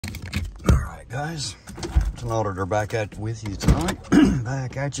Guys, it's an auditor back with you tonight.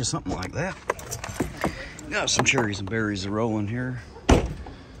 Back at you, something like that. Got some cherries and berries a rolling here on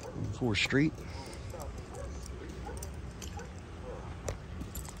 4th Street.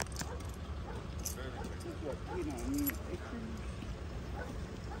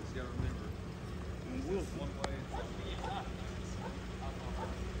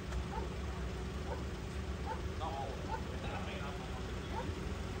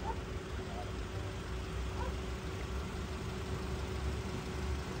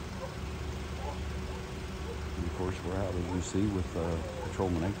 Of course, we're out, as you see, with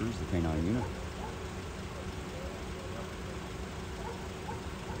Patrolman Akers, the K-9 unit.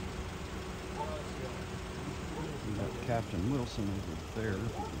 We got Captain Wilson over there, if you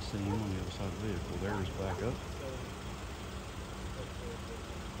can see him on the other side of the vehicle. There he's back up.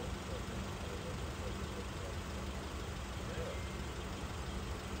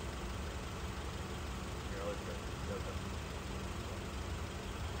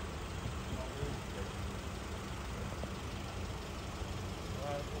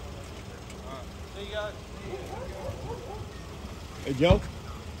 See you guys. Hey, Joe.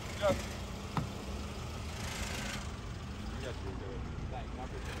 Joe.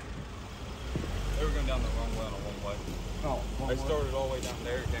 They were going down the wrong way on a one-way. Oh, They started all the way down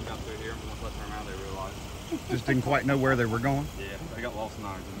there, came down through here, and once I turned around, they realized. just didn't quite know where they were going. Yeah, they got lost in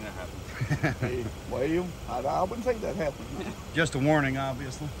ours, and that happened. Hey, well, I wouldn't say that happened. Just a warning,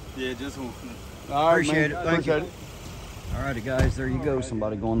 obviously. Yeah, just one. All right, Appreciate man. it. Thank you. Appreciate it. Alrighty, guys, there you go.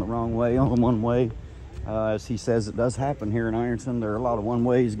 Somebody going the wrong way on the one way. As he says, it does happen here in Ironton. There are a lot of one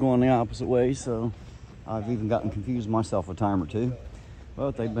ways going the opposite way, so I've even gotten confused myself a time or two.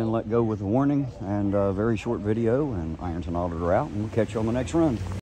 But they've been let go with a warning and a very short video, and Ironton Auditor out, and we'll catch you on the next run.